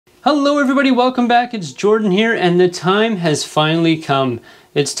Hello everybody, welcome back. It's Jordan here, and the time has finally come.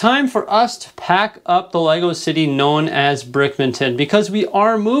 It's time for us to pack up the Lego city known as Brickmonton because we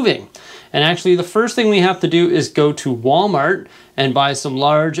are moving. And actually the first thing we have to do is go to Walmart and buy some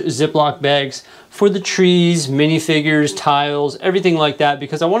large Ziploc bags for the trees, minifigures, tiles, everything like that,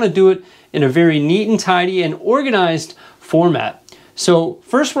 because I want to do it in a very neat and tidy and organized format. So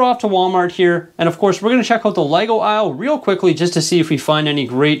first we're off to Walmart here, and of course we're going to check out the Lego aisle real quickly just to see if we find any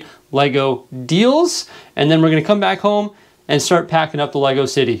great Lego deals, and then we're going to come back home and start packing up the Lego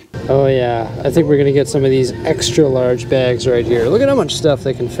city. Oh yeah, I think we're going to get some of these extra large bags right here. Look at how much stuff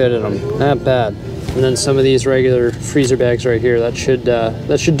they can fit in them. Not bad. And then some of these regular freezer bags right here. That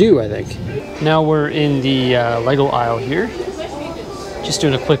should do, I think. Now we're in the Lego aisle here. Just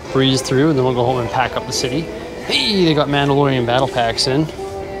doing a quick breeze through, and then we'll go home and pack up the city. Hey, they got Mandalorian battle packs in.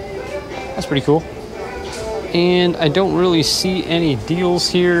 That's pretty cool. And I don't really see any deals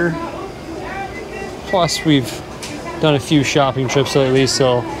here. Plus, we've done a few shopping trips lately,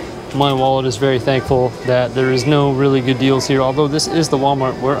 so my wallet is very thankful that there is no really good deals here. Although this is the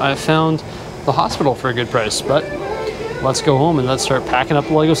Walmart where I found the hospital for a good price. But let's go home and let's start packing up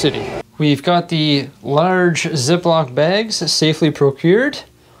the Lego city. We've got the large Ziploc bags safely procured.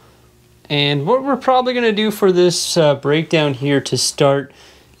 And what we're probably going to do for this breakdown here to start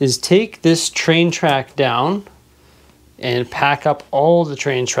is take this train track down and pack up all the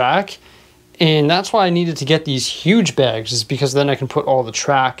train track. And that's why I needed to get these huge bags, is because then I can put all the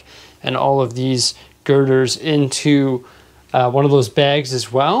track and all of these girders into one of those bags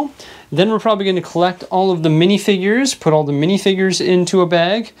as well. Then we're probably going to collect all of the minifigures, put all the minifigures into a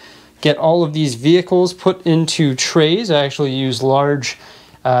bag, get all of these vehicles put into trays. I actually use large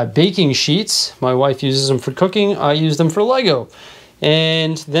baking sheets. My wife uses them for cooking. I use them for Lego.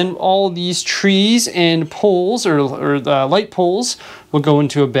 And then all these trees and poles or light poles will go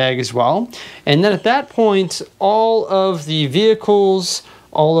into a bag as well. And then at that point, all of the vehicles,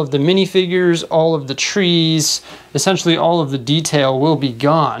 all of the minifigures, all of the trees, essentially all of the detail will be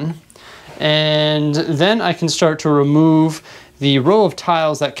gone. And then I can start to remove the row of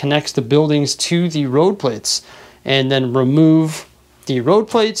tiles that connects the buildings to the road plates, and then remove the road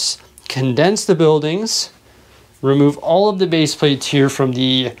plates, condense the buildings, remove all of the base plates here from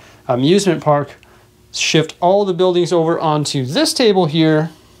the amusement park, shift all the buildings over onto this table here,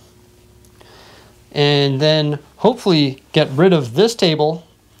 and then hopefully get rid of this table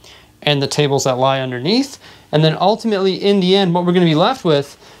and the tables that lie underneath. And then ultimately in the end, what we're going to be left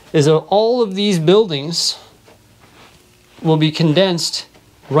with is all of these buildings will be condensed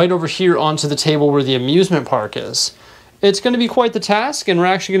right over here onto the table where the amusement park is. It's going to be quite the task, and we're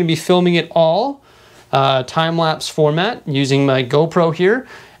actually going to be filming it all time-lapse format using my GoPro here,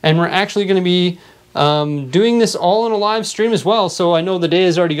 and we're actually going to be doing this all in a live stream as well. So I know the day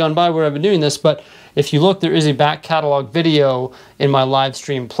has already gone by where I've been doing this, but if you look, there is a back catalog video in my live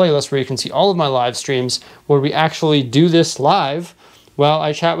stream playlist where you can see all of my live streams where we actually do this live while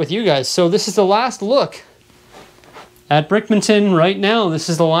I chat with you guys. So this is the last look at Brickmonton right now. This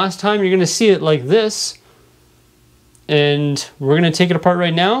is the last time you're going to see it like this. And we're going to take it apart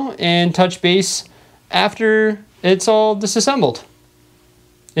right now and touch base after it's all disassembled.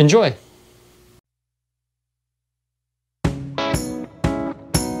 Enjoy.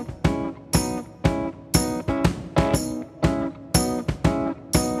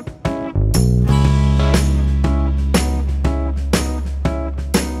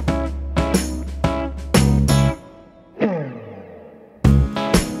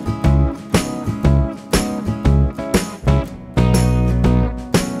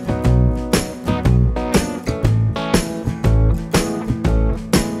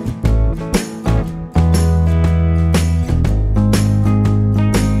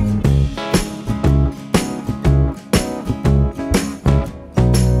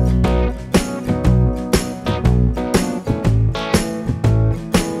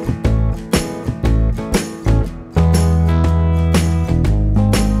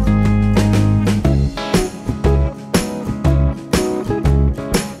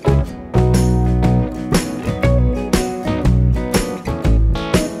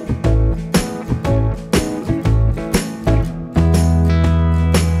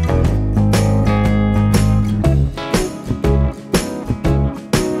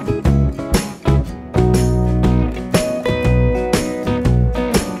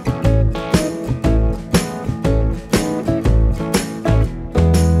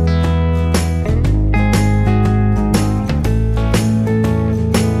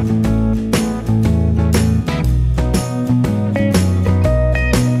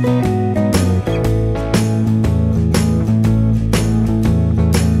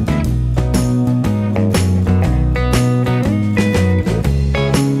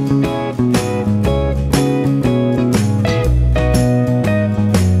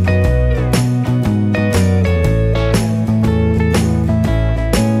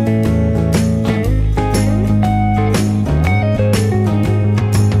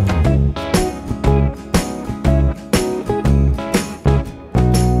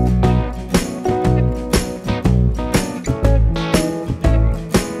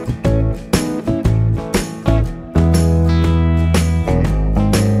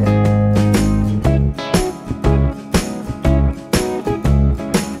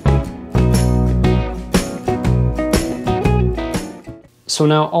 So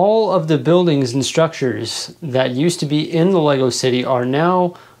now all of the buildings and structures that used to be in the Lego City are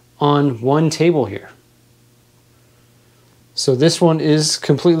now on one table here. So this one is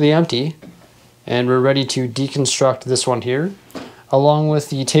completely empty, and we're ready to deconstruct this one here, along with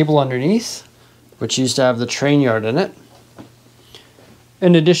the table underneath, which used to have the train yard in it.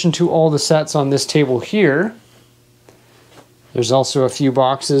 In addition to all the sets on this table here, there's also a few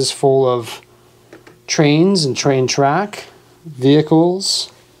boxes full of trains and train track,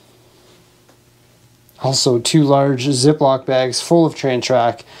 vehicles. Also 2 large Ziploc bags full of train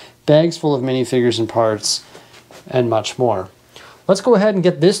track, bags full of minifigures and parts, and much more. Let's go ahead and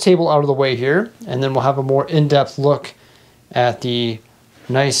get this table out of the way here, and then we'll have a more in-depth look at the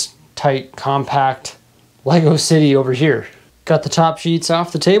nice, tight, compact Lego City over here. Got the top sheets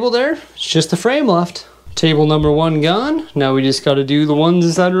off the table there. It's just the frame left. Table number 1 gone. Now we just got to do the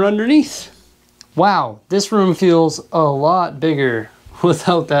ones that are underneath. Wow, this room feels a lot bigger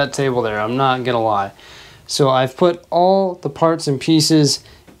without that table there. I'm not gonna lie. So I've put all the parts and pieces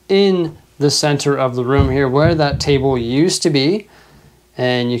in the center of the room here where that table used to be.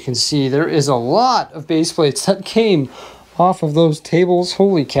 And you can see there is a lot of base plates that came off of those tables.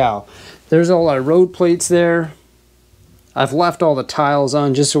 Holy cow. There's all our road plates there. I've left all the tiles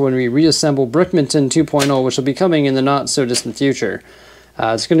on just so when we reassemble Brickmonton 2.0, which will be coming in the not so distant future,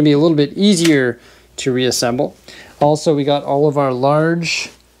 it's going to be a little bit easier to reassemble. Also, we got all of our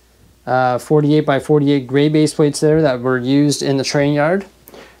large 48 by 48 gray base plates there that were used in the train yard.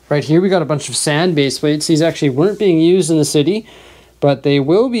 Right here we got a bunch of sand base plates. These actually weren't being used in the city, but they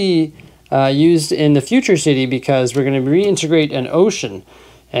will be used in the future city because we're going to reintegrate an ocean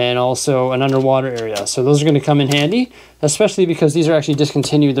and also an underwater area. So those are going to come in handy, especially because these are actually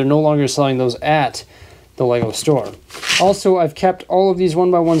discontinued. They're no longer selling those at the Lego store. Also, I've kept all of these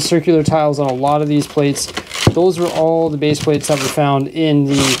 1x1 circular tiles on a lot of these plates. Those were all the base plates that were found in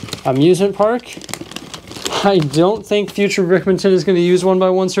the amusement park. I don't think future Brickmonton is going to use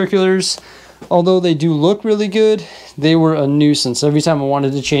 1x1 circulars. Although they do look really good, they were a nuisance. Every time I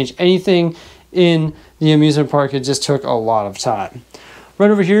wanted to change anything in the amusement park, it just took a lot of time.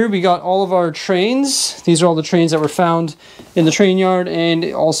 Right over here, we got all of our trains. These are all the trains that were found in the train yard and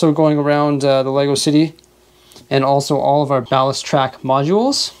also going around the Lego City. And also all of our ballast track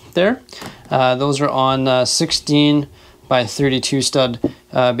modules there. Those are on 16 by 32 stud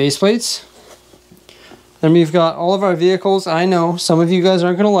base plates. Then we've got all of our vehicles. I know some of you guys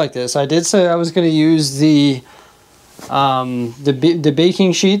aren't going to like this. I did say I was going to use the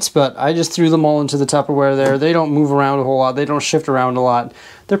baking sheets, but I just threw them all into the Tupperware there. They don't move around a whole lot. They don't shift around a lot.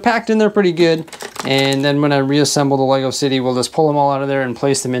 They're packed in there pretty good. And then when I reassemble the Lego City, we'll just pull them all out of there and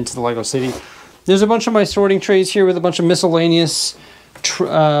place them into the Lego City. There's a bunch of my sorting trays here with a bunch of miscellaneous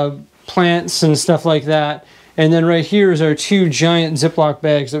plants and stuff like that. And then right here is our 2 giant Ziploc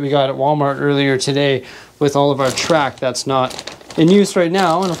bags that we got at Walmart earlier today with all of our track that's not in use right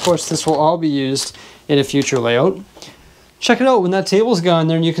now. And of course, this will all be used in a future layout. Check it out when that table's gone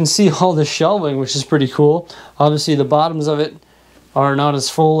there and you can see all the shelving, which is pretty cool. Obviously, the bottoms of it are not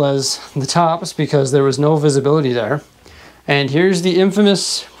as full as the tops because there was no visibility there. And here's the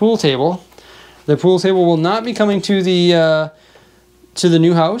infamous pool table. The pool table will not be coming to the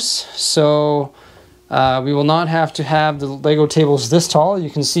new house, so we will not have to have the Lego tables this tall. You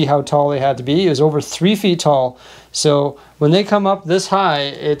can see how tall they had to be. It was over 3 feet tall. So when they come up this high,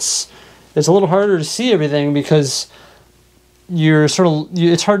 it's a little harder to see everything because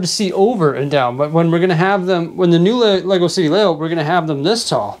it's hard to see over and down. But when we're going to have them, when the new Lego City layout, we're going to have them this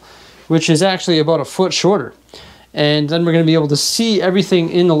tall, which is actually about a foot shorter. And then we're going to be able to see everything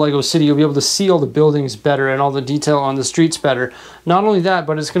in the Lego City. You'll be able to see all the buildings better and all the detail on the streets better. Not only that,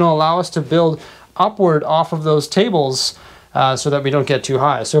 but it's going to allow us to build upward off of those tables so that we don't get too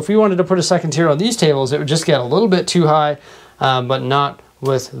high. So if we wanted to put a second tier on these tables, it would just get a little bit too high, but not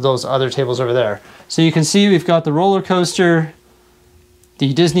with those other tables over there. So you can see we've got the roller coaster,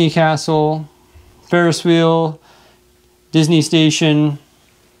 the Disney Castle, Ferris wheel, Disney Station,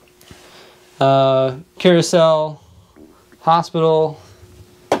 carousel, hospital,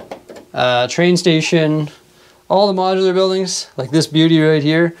 train station, all the modular buildings, like this beauty right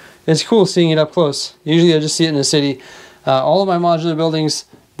here. It's cool seeing it up close. Usually I just see it in the city. All of my modular buildings,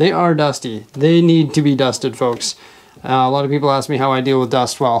 they are dusty. They need to be dusted, folks. A lot of people ask me how I deal with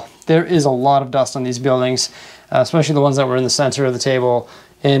dust. Well, there is a lot of dust on these buildings, especially the ones that were in the center of the table.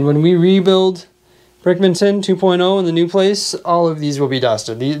 And when we rebuild Brickmonton 2.0 in the new place, all of these will be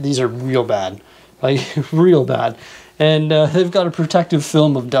dusted. These are real bad, like real bad. And they've got a protective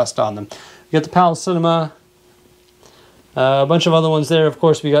film of dust on them. We got the Palace Cinema, a bunch of other ones there. Of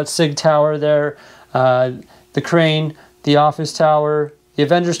course, we got Sig Tower there, the crane, the office tower, the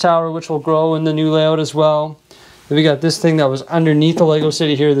Avengers Tower, which will grow in the new layout as well. Then we got this thing that was underneath the Lego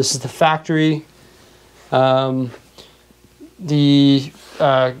City here. This is the factory. The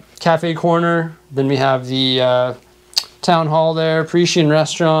cafe corner. Then we have the town hall there, Parisian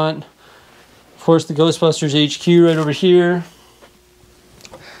restaurant. Of course, the Ghostbusters HQ right over here.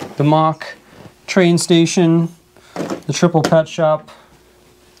 The mock train station. The triple pet shop.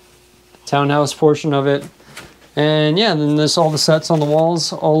 Townhouse portion of it. And yeah, then there's all the sets on the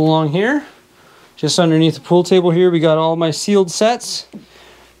walls all along here. Just underneath the pool table here, we got all my sealed sets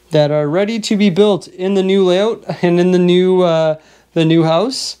that are ready to be built in the new layout and in the new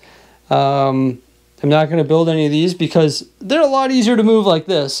house. I'm not going to build any of these because they're a lot easier to move like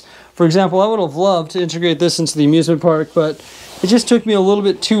this. For example, I would have loved to integrate this into the amusement park, but it just took me a little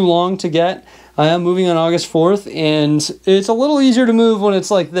bit too long to get. I am moving on August 4th, and it's a little easier to move when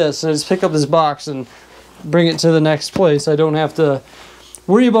it's like this. I just pick up this box and bring it to the next place. I don't have to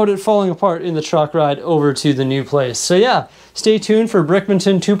worry about it falling apart in the truck ride over to the new place. So yeah, stay tuned for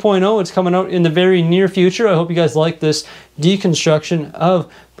Brickmonton 2.0. It's coming out in the very near future. I hope you guys like this deconstruction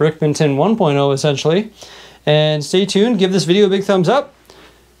of Brickmonton 1.0 essentially. And stay tuned. Give this video a big thumbs up.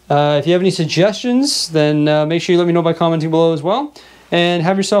 If you have any suggestions, then make sure you let me know by commenting below as well. And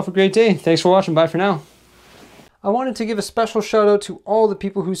have yourself a great day. Thanks for watching. Bye for now. I wanted to give a special shout out to all the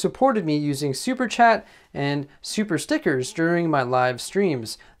people who supported me using Super Chat and Super Stickers during my live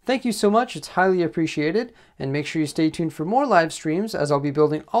streams. Thank you so much, it's highly appreciated, and make sure you stay tuned for more live streams as I'll be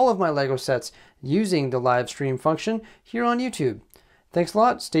building all of my Lego sets using the live stream function here on YouTube. Thanks a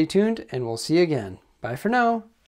lot, stay tuned, and we'll see you again. Bye for now.